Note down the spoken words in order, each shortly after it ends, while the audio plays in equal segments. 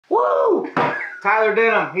Woo! Tyler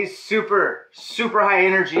Denham, he's super high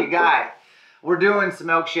energy guy. We're doing some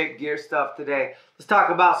ElkShape gear stuff today. Let's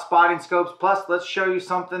talk about spotting scopes. Plus, let's show you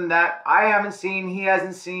something that I haven't seen, he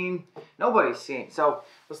hasn't seen, nobody's seen. So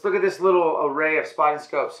let's look at this little array of spotting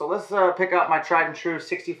scopes. So let's pick up my tried and true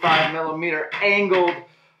 65mm angled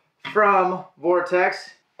from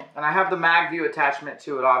Vortex. And I have the Magview attachment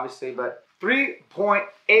to it, obviously, but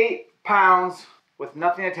 3.8 pounds with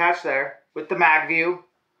nothing attached there with the Magview.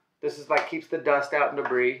 This is like keeps the dust out and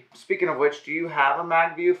debris. Speaking of which, do you have a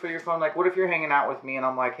Magview for your phone? Like, what if you're hanging out with me and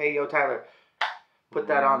I'm like, hey, yo, Tyler, put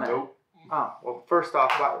that on there. Nope. Oh, well, first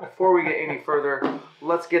off, before we get any further,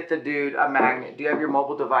 let's get the dude a magnet. Do you have your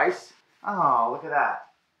mobile device? Oh, look at that.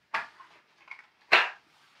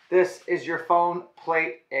 This is your phone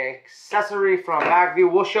plate accessory from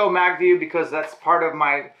Magview. We'll show Magview because that's part of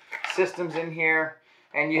my systems in here.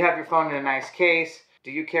 And you have your phone in a nice case.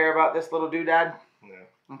 Do you care about this little doodad? No.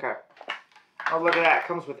 Okay. Oh, look at that. It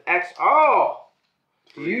comes with X. Oh!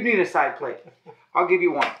 You need a side plate. I'll give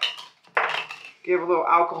you one. Give a little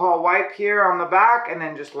alcohol wipe here on the back and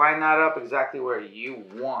then just line that up exactly where you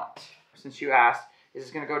want. Since you asked, this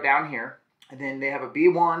is going to go down here. And then they have a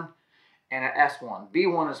B1 and an S1.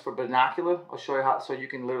 B1 is for binocular. I'll show you how, so you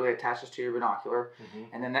can literally attach this to your binocular.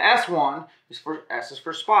 And then the S1 is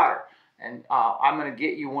for spotter. And I'm going to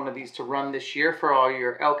get you one of these to run this year for all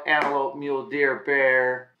your elk, antelope, mule, deer,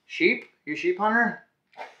 bear, sheep. You sheep hunter?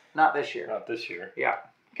 Not this year. Not this year. Yeah.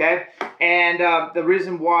 Okay. And the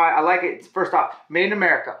reason why I like it, first off, made in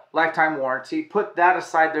America, lifetime warranty. Put that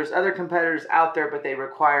aside. There's other competitors out there, but they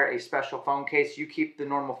require a special phone case. You keep the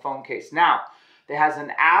normal phone case. Now, it has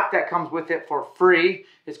an app that comes with it for free.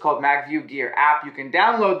 It's called Magview Gear app. You can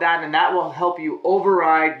download that, and that will help you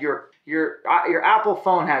override your Apple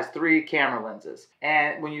phone has 3 camera lenses.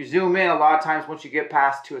 And when you zoom in, a lot of times once you get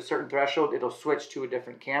past to a certain threshold, it'll switch to a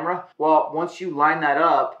different camera. Well, once you line that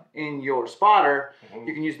up in your spotter,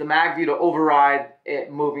 you can use the Magview to override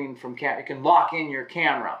it moving from camera. You can lock in your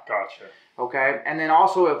camera. Gotcha. Okay. And then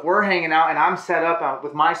also if we're hanging out and I'm set up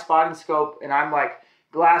with my spotting scope and I'm like,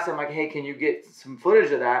 glass, I'm like, hey, can you get some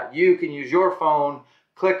footage of that? You can use your phone,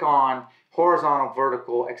 click on horizontal,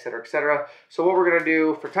 vertical, etc., etc. So what we're going to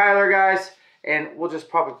do for Tyler, guys, and we'll just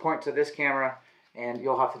probably point to this camera, and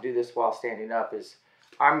you'll have to do this while standing up, is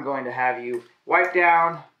I'm going to have you wipe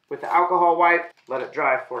down with the alcohol wipe, let it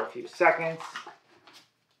dry for a few seconds.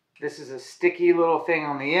 This is a sticky little thing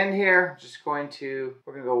on the end here. We're going to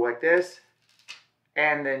go like this,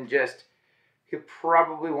 and then just, you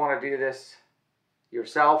probably want to do this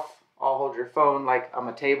yourself. I'll hold your phone like on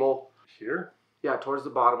a table. Here? Yeah, towards the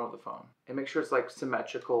bottom of the phone. And make sure it's like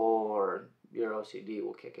symmetrical or your OCD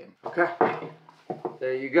will kick in. Okay.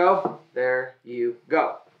 There you go. There you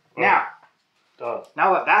go. Now, done.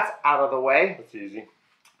 Now that that's out of the way. That's easy.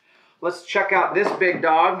 Let's check out this big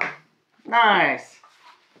dog. Nice.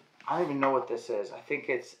 I don't even know what this is. I think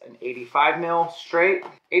it's an 85mm straight.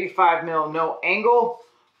 85mm no angle.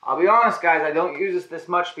 I'll be honest, guys, I don't use this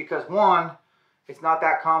much because one, it's not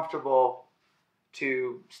that comfortable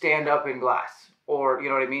to stand up in glass, or you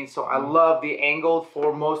know what I mean. So I love the angled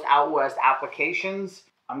for most out west applications.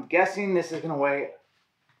 I'm guessing this is gonna weigh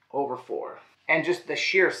over 4, and just the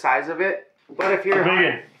sheer size of it. But if you're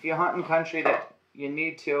hunting country that you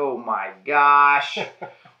need to, oh my gosh,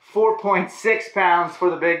 4.6 pounds for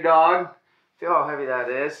the big dog. Feel how heavy that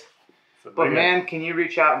is. But man, can you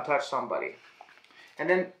reach out and touch somebody? And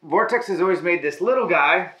then Vortex has always made this little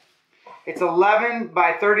guy. It's 11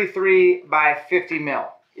 by 33 by 50 mil.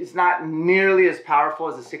 It's not nearly as powerful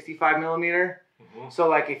as a 65mm. So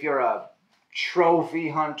like if you're a trophy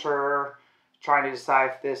hunter trying to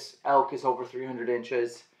decide if this elk is over 300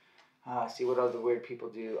 inches, see what other weird people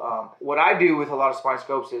do. What I do with a lot of spine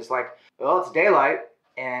scopes is like, well, it's daylight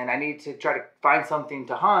and I need to try to find something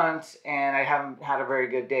to hunt and I haven't had a very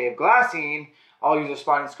good day of glassing. I'll use a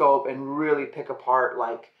spotting scope and really pick apart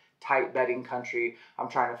like tight bedding country. I'm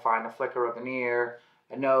trying to find a flicker of an ear,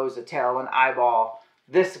 a nose, a tail, an eyeball.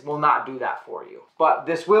 This will not do that for you, but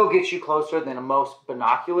this will get you closer than most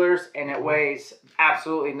binoculars, and it weighs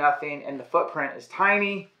absolutely nothing, and the footprint is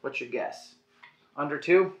tiny. What's your guess? Under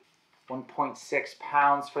 2? 1.6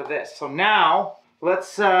 pounds for this. So now let's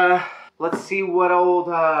see what old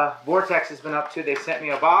Vortex has been up to. They sent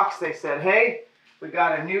me a box. They said, hey, we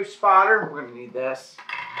got a new spotter. We're gonna need this.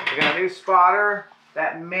 We got a new spotter.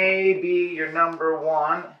 That may be your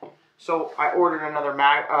 #1. So I ordered another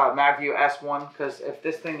Magview S1 because if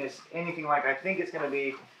this thing is anything like I think it's going to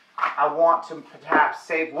be, I want to perhaps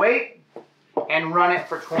save weight and run it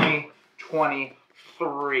for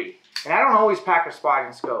 2023. And I don't always pack a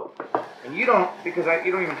spotting scope. And you don't, because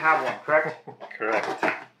you don't even have one, correct? Correct.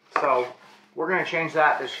 So we're gonna change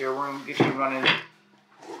that this year. We're gonna get you running.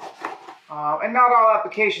 And not all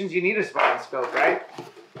applications you need a spotting scope, right?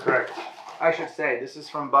 Correct. I should say, this is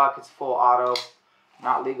from Buck. It's full auto,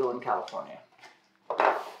 not legal in California.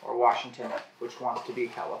 Or Washington, which wants to be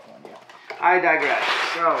California. I digress.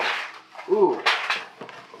 So, ooh.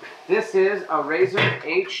 This is a Razor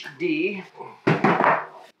HD. Are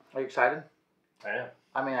you excited? I am.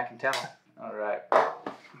 I mean, I can tell. All right.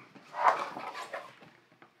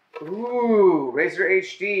 Ooh, Razor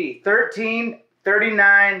HD,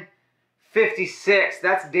 1339.56.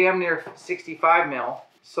 That's damn near 65 mil.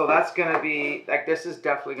 So that's gonna be, like, this is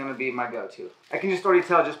definitely gonna be my go-to. I can just already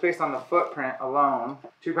tell just based on the footprint alone.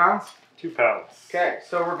 2 pounds? 2 pounds. Okay,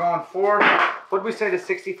 so we're going for, what did we say the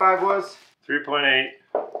 65 was? 3.8,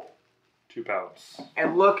 2 pounds.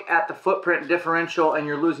 And look at the footprint differential and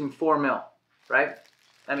you're losing 4 mil, right?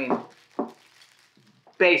 I mean,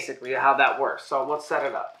 basically how that works. So let's set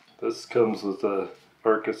it up. This comes with a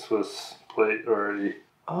Arca Swiss plate already.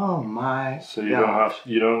 Oh my So you if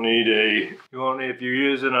you're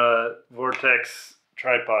using a Vortex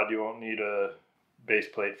tripod, you won't need a base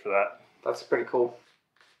plate for that. That's pretty cool.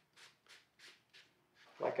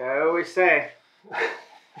 Like I always say,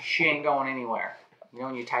 she ain't going anywhere. You know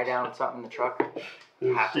when you tie down something in the truck?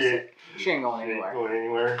 You have to say, she ain't going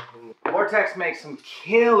anywhere. Vortex makes some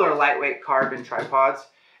killer lightweight carbon tripods,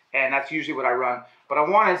 and that's usually what I run. But I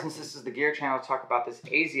wanted, since this is the gear channel, to talk about this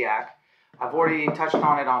Asiac. I've already touched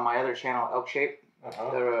on it on my other channel, ElkShape,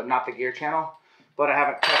 not the gear channel, but I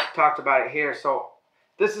haven't talked about it here. So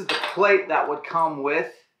this is the plate that would come with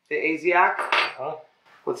the Asiac.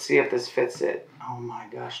 Let's see if this fits it. Oh my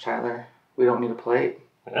gosh, Tyler, we don't need a plate.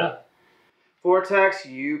 Yeah. Vortex,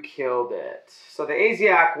 you killed it. So the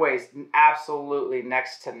Asiac weighs absolutely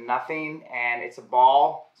next to nothing, and it's a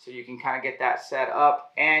ball, so you can kind of get that set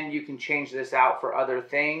up, and you can change this out for other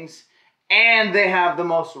things. And they have the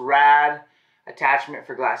most rad attachment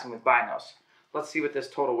for glassing with binos. Let's see what this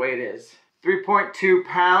total weight is. 3.2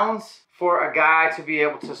 pounds for a guy to be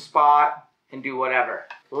able to spot and do whatever.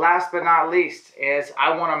 Last but not least is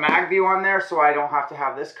I want a Magview on there so I don't have to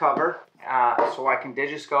have this cover, so I can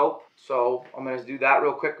digiscope. So I'm gonna do that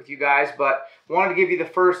real quick with you guys, but wanted to give you the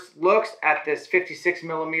first looks at this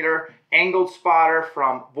 56mm angled spotter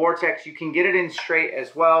from Vortex. You can get it in straight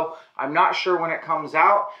as well. I'm not sure when it comes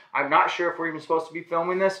out. I'm not sure if we're even supposed to be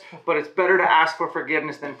filming this, but it's better to ask for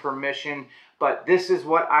forgiveness than permission. But this is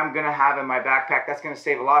what I'm gonna have in my backpack. That's gonna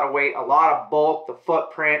save a lot of weight, a lot of bulk, the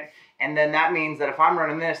footprint, and then that means that if I'm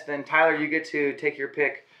running this, then Tyler, you get to take your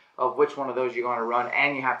pick of which one of those you're going to run,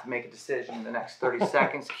 and you have to make a decision in the next 30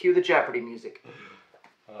 seconds. Cue the Jeopardy music.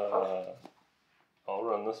 I'll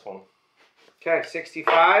run this one. Okay,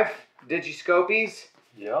 65 digiscopies.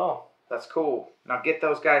 Yeah. That's cool. Now get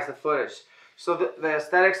those guys the footage. So the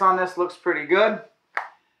aesthetics on this looks pretty good.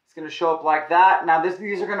 It's going to show up like that. Now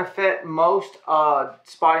these are going to fit most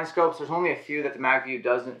spotting scopes. There's only a few that the Magview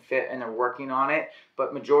doesn't fit, and they're working on it.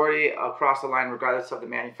 But majority across the line, regardless of the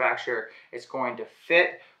manufacturer, it's going to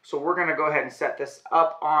fit. So we're going to go ahead and set this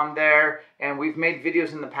up on there. And we've made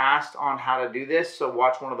videos in the past on how to do this. So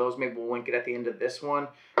watch one of those. Maybe we'll link it at the end of this one.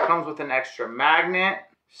 Comes with an extra magnet.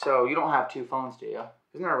 So you don't have 2 phones, do you?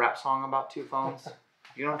 Isn't there a rap song about 2 phones?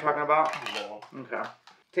 You know what I'm talking about? No. Okay.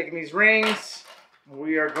 Taking these rings,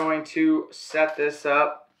 we are going to set this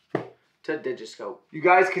up to digiscope. You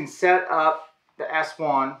guys can set up the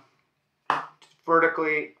S1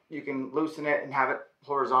 vertically. You can loosen it and have it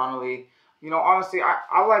horizontally. You know, honestly,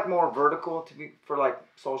 I like more vertical to be for like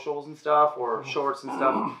socials and stuff or shorts and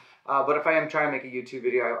stuff. But if I am trying to make a YouTube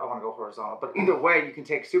video, I want to go horizontal. But either way, you can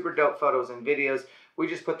take super dope photos and videos. We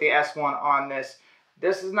just put the S1 on this.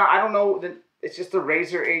 This is not, I don't know, it's just a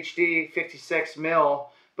Razor HD 56mm,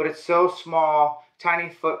 but it's so small, tiny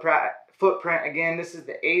footprint. Again, this is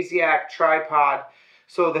the Asiac tripod.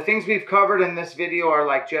 So the things we've covered in this video are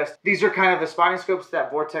like these are kind of the spotting scopes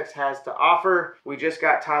that Vortex has to offer. We just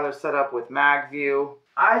got Tyler set up with Magview.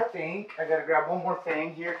 I think, I gotta grab one more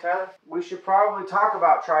thing here, Tyler. We should probably talk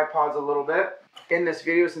about tripods a little bit in this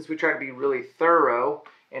video since we try to be really thorough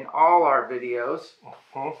in all our videos.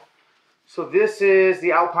 So this is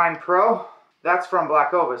the Alpine Pro. That's from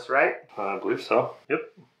Black Ovis, right? I believe so. Yep.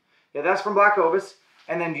 Yeah, that's from Black Ovis.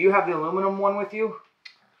 And then do you have the aluminum one with you?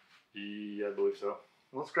 Yeah, I believe so.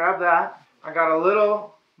 Let's grab that. I got a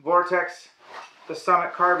little Vortex, the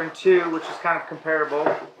Summit Carbon 2, which is kind of comparable.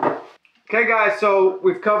 Okay guys, so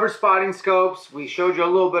we've covered spotting scopes. We showed you a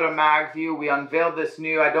little bit of Magview. We unveiled this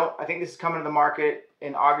new, I think this is coming to the market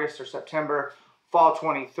in August or September, fall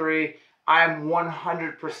 23. I'm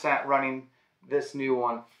 100% running this new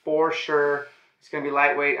one for sure. It's gonna be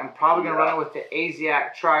lightweight. I'm probably gonna run it with the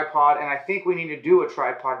Asiac tripod, and I think we need to do a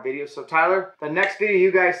tripod video. So Tyler, the next video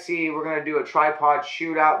you guys see, we're gonna do a tripod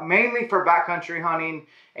shootout, mainly for backcountry hunting,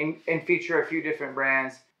 and feature a few different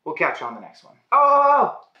brands. We'll catch you on the next one.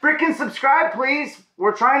 Oh, freaking subscribe, please.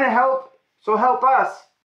 We're trying to help, so help us.